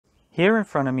Here in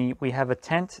front of me, we have a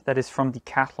tent that is from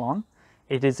Decathlon.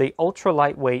 It is a ultra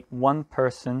lightweight, one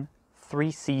person,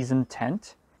 3-season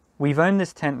tent. We've owned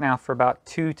this tent now for about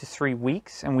 2 to 3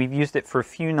 weeks, and we've used it for a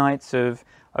few nights of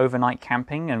overnight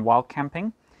camping and wild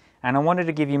camping. And I wanted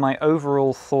to give you my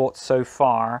overall thoughts so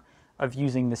far of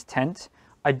using this tent.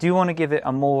 I do want to give it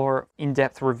a more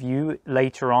in-depth review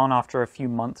later on after a few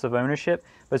months of ownership,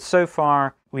 but so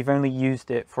far we've only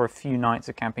used it for a few nights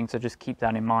of camping, so just keep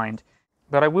that in mind.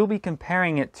 But I will be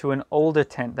comparing it to an older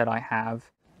tent that I have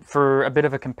for a bit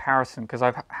of a comparison, because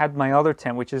I've had my other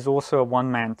tent, which is also a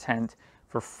one-man tent,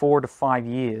 for 4 to 5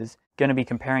 years. Going to be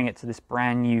comparing it to this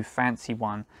brand new fancy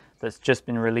one that's just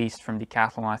been released from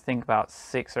Decathlon, I think about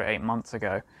 6 or 8 months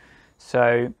ago.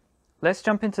 So let's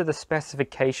jump into the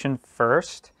specification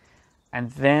first, and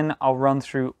then I'll run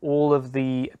through all of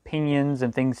the opinions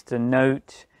and things to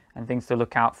note and things to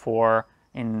look out for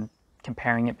in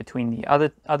comparing it between the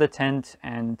other tent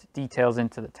and details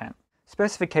into the tent.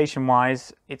 Specification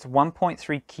wise, it's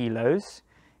 1.3 kilos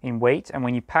in weight, and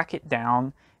when you pack it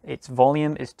down, its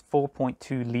volume is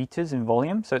 4.2 liters in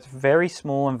volume, so it's very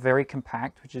small and very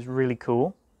compact, which is really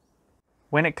cool.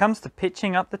 When it comes to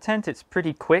pitching up the tent, it's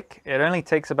pretty quick. It only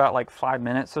takes about like 5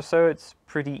 minutes or so. It's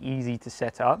pretty easy to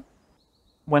set up.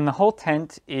 When the whole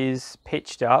tent is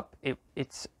pitched up,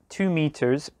 it's 2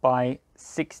 meters by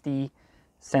 60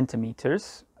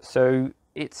 centimeters. So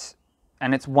it's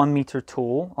 1 meter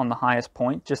tall on the highest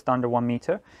point, just under 1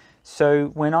 meter. So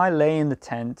when I lay in the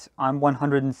tent, I'm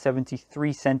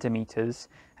 173 centimeters,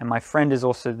 and my friend is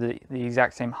also the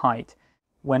exact same height.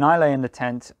 When I lay in the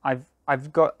tent,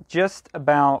 I've got just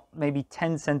about maybe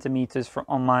 10 centimeters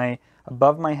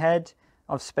above my head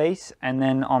of space, and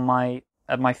then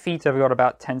at my feet I've got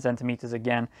about 10 centimeters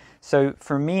again. So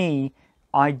for me,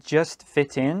 I just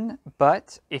fit in,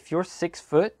 but if you're 6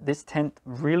 foot, this tent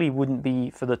really wouldn't be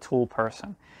for the tall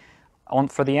person.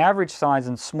 For the average size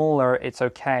and smaller, it's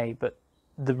okay, but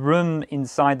the room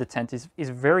inside the tent is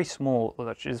very small,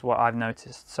 which is what I've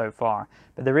noticed so far.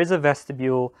 But there is a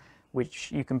vestibule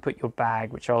which you can put your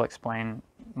bag, which I'll explain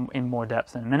in more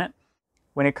depth in a minute.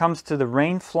 When it comes to the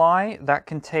rain fly, that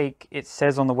can take, it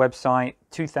says on the website,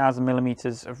 2,000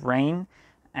 millimeters of rain,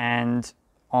 and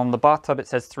on the bathtub it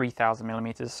says 3,000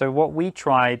 millimeters. So what we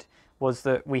tried was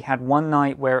that we had one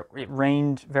night where it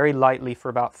rained very lightly for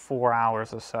about 4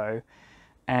 hours or so,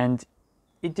 and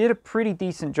it did a pretty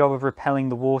decent job of repelling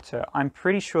the water. I'm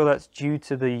pretty sure that's due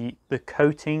to the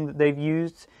coating that they've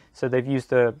used. So they've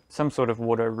used some sort of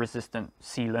water-resistant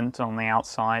sealant on the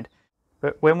outside.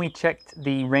 But when we checked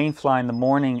the rainfly in the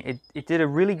morning, it did a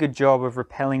really good job of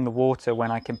repelling the water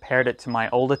when I compared it to my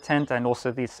older tent and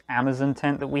also this Amazon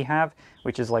tent that we have,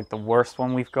 which is like the worst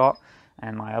one we've got.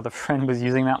 And my other friend was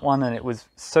using that one, and it was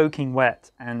soaking wet.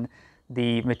 And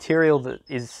the material that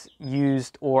is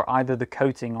used, or either the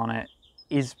coating on it,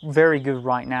 is very good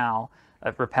right now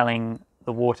at repelling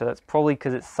the water. That's probably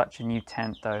because it's such a new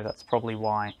tent though, that's probably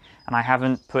why. And I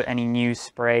haven't put any new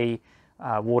spray,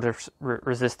 water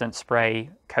resistant spray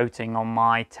coating on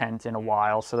my tent in a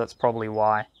while, so that's probably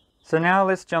why. So now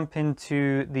let's jump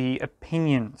into the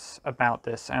opinions about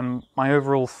this and my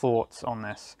overall thoughts on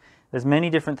this. There's many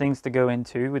different things to go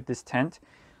into with this tent.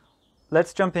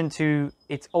 Let's jump into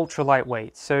its ultra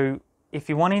lightweight. So if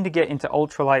you're wanting to get into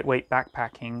ultra lightweight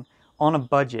backpacking on a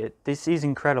budget, this is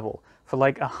incredible. For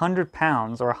like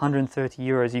 £100 or 130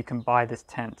 euros, you can buy this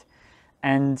tent.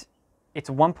 And it's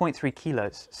 1.3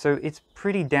 kilos. So it's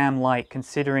pretty damn light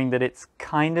considering that it's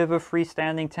kind of a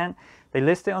freestanding tent. They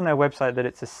list it on their website that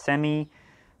it's a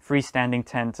semi-freestanding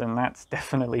tent, and that's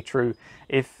definitely true.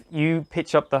 If you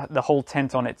pitch up the whole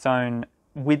tent on its own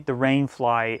with the rain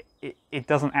fly, it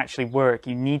doesn't actually work.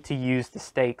 You need to use the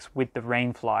stakes with the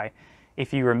rain fly.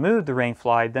 If you remove the rain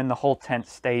fly, then the whole tent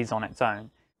stays on its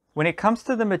own. When it comes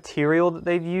to the material that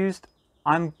they've used,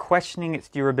 I'm questioning its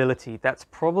durability. That's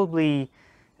probably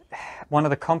one of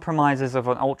the compromises of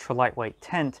an ultra lightweight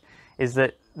tent, is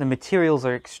that the materials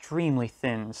are extremely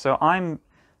thin. So I'm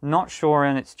not sure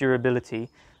on its durability.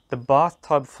 The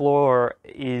bathtub floor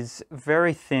is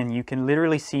very thin. You can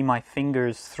literally see my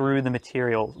fingers through the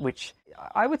material, which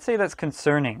I would say that's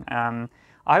concerning.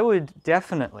 I would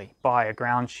definitely buy a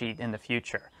ground sheet in the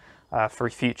future for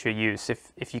future use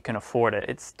if you can afford it.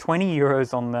 It's 20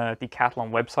 euros on the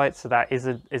Decathlon website, so that is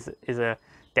a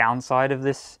downside of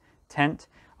this tent.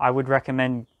 I would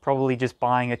recommend probably just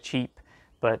buying a cheap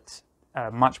but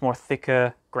much more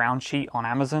thicker ground sheet on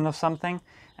Amazon or something,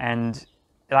 and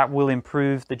that will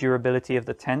improve the durability of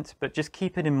the tent. But just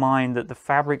keep it in mind that the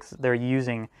fabrics that they're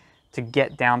using to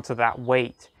get down to that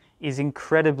weight is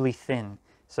incredibly thin.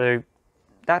 So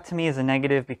that to me is a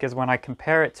negative, because when I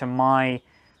compare it to my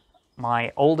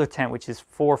my older tent, which is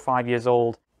 4 or 5 years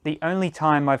old, the only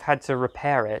time I've had to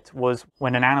repair it was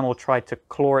when an animal tried to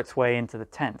claw its way into the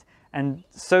tent. And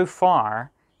so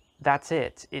far, that's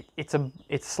it.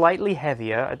 It's slightly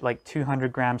heavier, like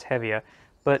 200 grams heavier,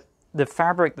 but the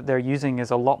fabric that they're using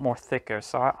is a lot more thicker.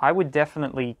 So I would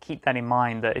definitely keep that in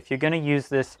mind, that if you're going to use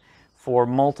this for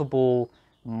multiple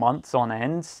months on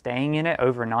end, staying in it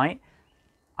overnight,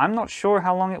 I'm not sure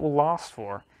how long it will last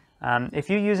for. If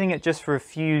you're using it just for a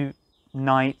few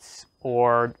nights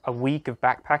or a week of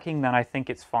backpacking, then I think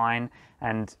it's fine,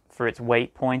 and for its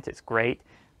weight point, it's great.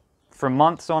 For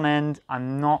months on end,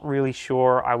 I'm not really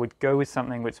sure. I would go with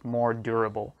something that's more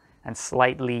durable and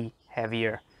slightly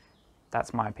heavier.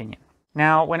 That's my opinion.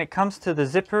 Now, when it comes to the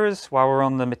zippers, while we're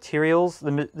on the materials, the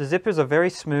zippers are very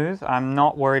smooth. I'm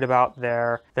not worried about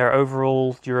their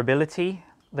overall durability.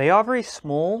 They are very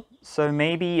small, so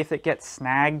maybe if it gets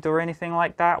snagged or anything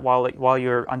like that while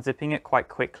you're unzipping it quite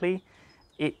quickly,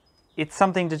 it's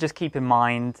something to just keep in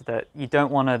mind, that you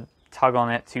don't want to tug on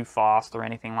it too fast or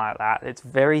anything like that. It's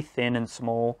very thin and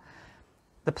small.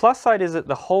 The plus side is that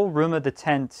the whole room of the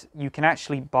tent, you can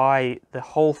actually buy the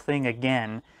whole thing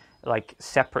again, like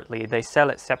separately. They sell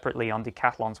it separately on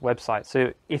Decathlon's website.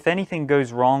 So if anything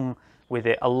goes wrong with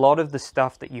it, a lot of the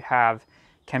stuff that you have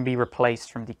can be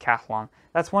replaced from Decathlon.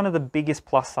 That's one of the biggest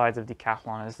plus sides of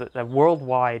Decathlon, is that they're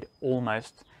worldwide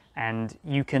almost, and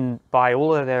you can buy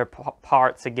all of their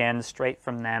parts again straight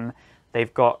from them.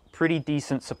 They've got pretty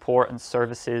decent support and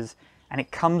services, and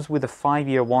it comes with a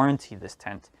 5-year warranty, this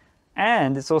tent.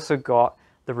 And it's also got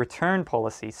the return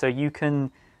policy, so you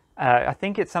can, I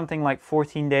think it's something like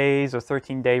 14 days or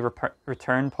 13-day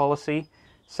return policy.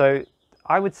 So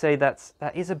I would say that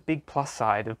is a big plus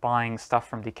side of buying stuff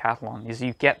from Decathlon, is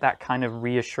you get that kind of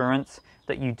reassurance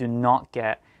that you do not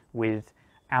get with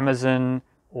Amazon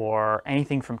or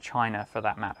anything from China, for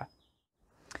that matter.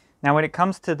 Now, when it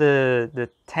comes to the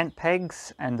tent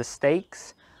pegs and the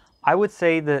stakes, I would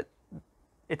say that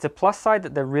it's a plus side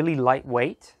that they're really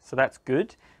lightweight, so that's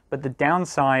good. But the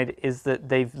downside is that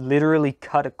they've literally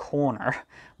cut a corner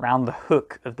around the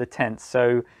hook of the tent.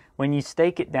 So when you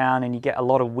stake it down and you get a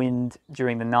lot of wind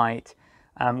during the night,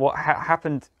 what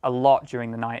happened a lot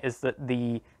during the night is that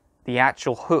the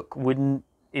actual hook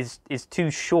is too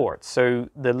short. So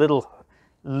the little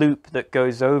loop that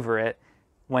goes over it,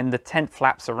 when the tent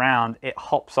flaps around, it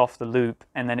hops off the loop,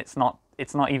 and then it's not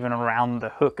even around the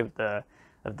hook of the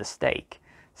stake.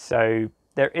 So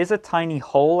there is a tiny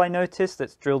hole, I noticed,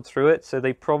 that's drilled through it, so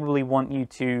they probably want you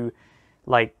to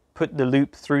like put the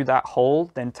loop through that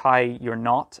hole, then tie your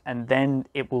knot, and then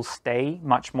it will stay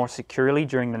much more securely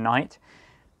during the night.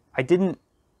 I didn't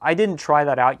try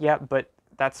that out yet, but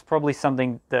that's probably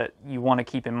something that you want to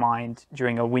keep in mind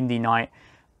during a windy night.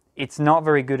 It's not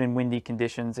very good in windy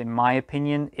conditions, in my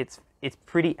opinion. It's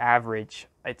pretty average.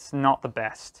 It's not the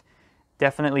best.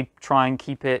 Definitely try and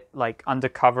keep it like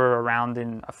undercover around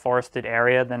in a forested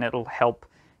area, then it'll help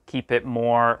keep it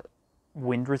more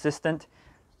wind resistant.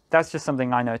 That's just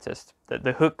something I noticed, that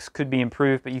the hooks could be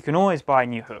improved, but you can always buy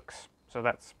new hooks. So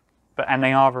and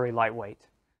they are very lightweight.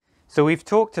 So we've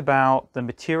talked about the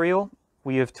material,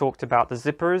 we have talked about the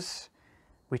zippers,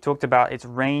 we talked about its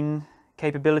rain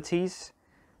capabilities,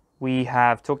 we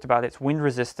have talked about its wind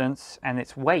resistance and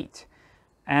its weight.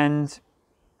 And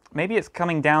maybe it's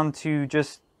coming down to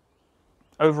just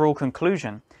overall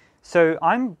conclusion. So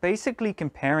I'm basically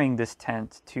comparing this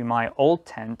tent to my old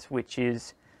tent, which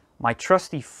is my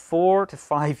trusty 4 to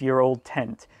 5 year old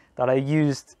tent that I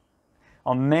used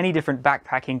on many different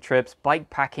backpacking trips, bike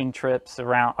packing trips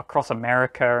across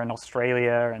America and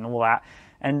Australia and all that.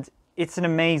 And it's an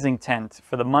amazing tent.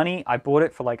 For the money, I bought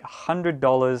it for like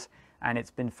 $100, and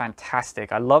it's been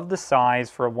fantastic. I love the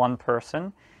size for a one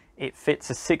person. It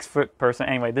fits a 6-foot person.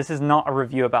 Anyway, this is not a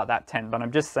review about that tent, but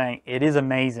I'm just saying it is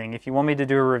amazing. If you want me to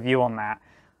do a review on that,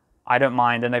 I don't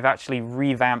mind. And they've actually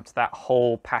revamped that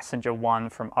whole Passenger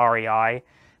one from R.E.I,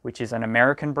 which is an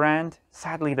American brand.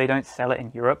 Sadly, they don't sell it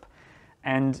in Europe.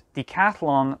 And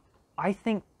Decathlon, I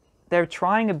think they're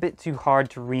trying a bit too hard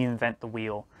to reinvent the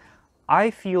wheel. I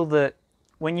feel that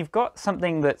when you've got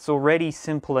something that's already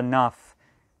simple enough,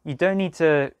 you don't need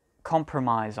to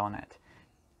compromise on it.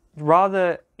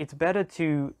 Rather, it's better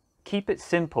to keep it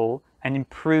simple and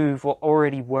improve what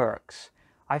already works.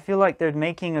 I feel like they're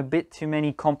making a bit too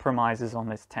many compromises on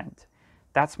this tent.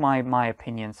 That's my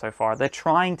opinion so far. They're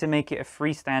trying to make it a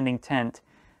freestanding tent,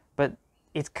 but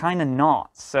it's kind of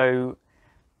not. So,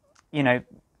 you know,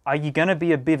 are you going to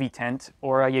be a bivvy tent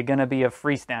or are you going to be a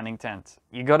freestanding tent?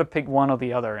 You got to pick one or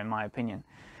the other, in my opinion.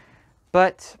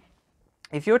 But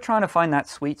if you're trying to find that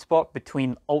sweet spot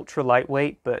between ultra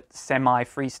lightweight but semi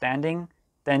freestanding,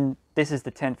 then this is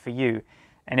the tent for you.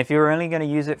 And if you're only going to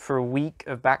use it for a week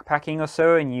of backpacking or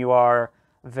so, and you are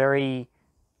very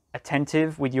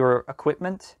attentive with your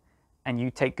equipment and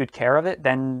you take good care of it,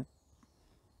 then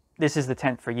this is the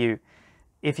tent for you.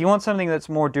 If you want something that's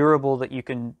more durable, that you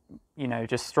can, you know,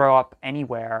 just throw up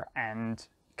anywhere and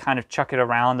kind of chuck it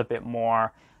around a bit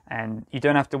more, and you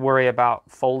don't have to worry about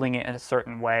folding it in a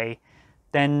certain way,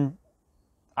 then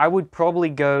I would probably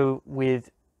go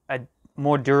with a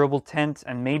more durable tent,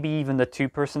 and maybe even the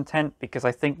 2-person tent, because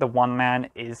I think the 1-man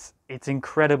it's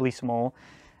incredibly small.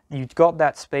 You've got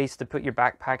that space to put your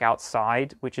backpack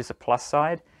outside, which is a plus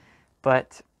side,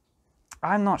 but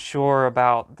I'm not sure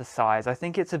about the size. I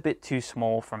think it's a bit too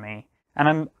small for me. And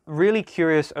I'm really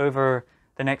curious over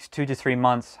the next 2 to 3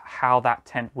 months how that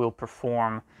tent will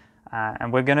perform.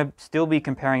 And we're going to still be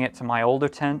comparing it to my older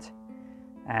tent.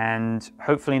 And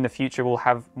hopefully in the future we'll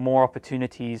have more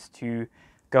opportunities to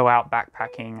go out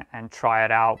backpacking and try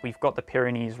it out. We've got the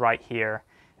Pyrenees right here,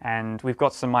 and we've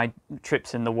got some of my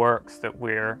trips in the works that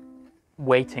we're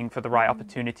waiting for the right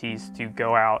opportunities to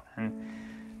go out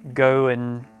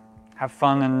and have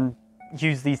fun and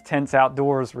use these tents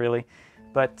outdoors, really.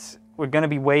 But we're going to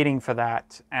be waiting for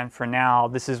that, and for now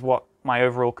this is what my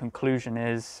overall conclusion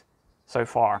is so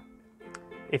far.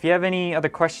 If you have any other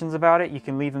questions about it, you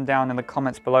can leave them down in the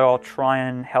comments below. I'll try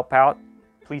and help out.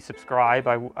 Please subscribe.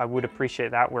 I would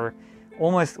appreciate that. We're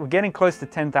getting close to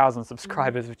 10,000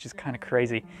 subscribers, which is kind of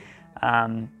crazy.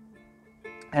 And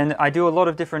I do a lot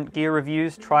of different gear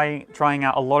reviews, trying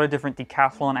out a lot of different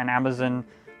Decathlon and Amazon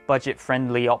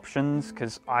budget-friendly options,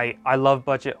 because I love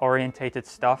budget-orientated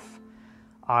stuff.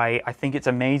 I think it's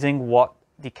amazing what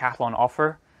Decathlon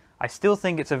offer. I still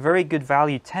think it's a very good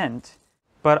value tent,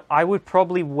 but I would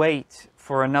probably wait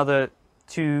for another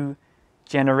 2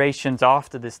 generations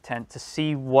after this tent to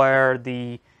see where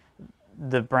the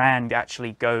brand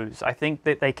actually goes. I think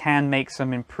that they can make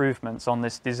some improvements on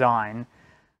this design,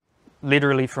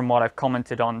 literally from what I've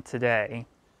commented on today.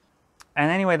 And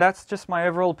anyway, that's just my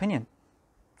overall opinion.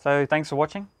 So thanks for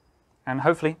watching, and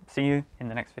hopefully see you in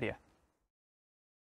the next video.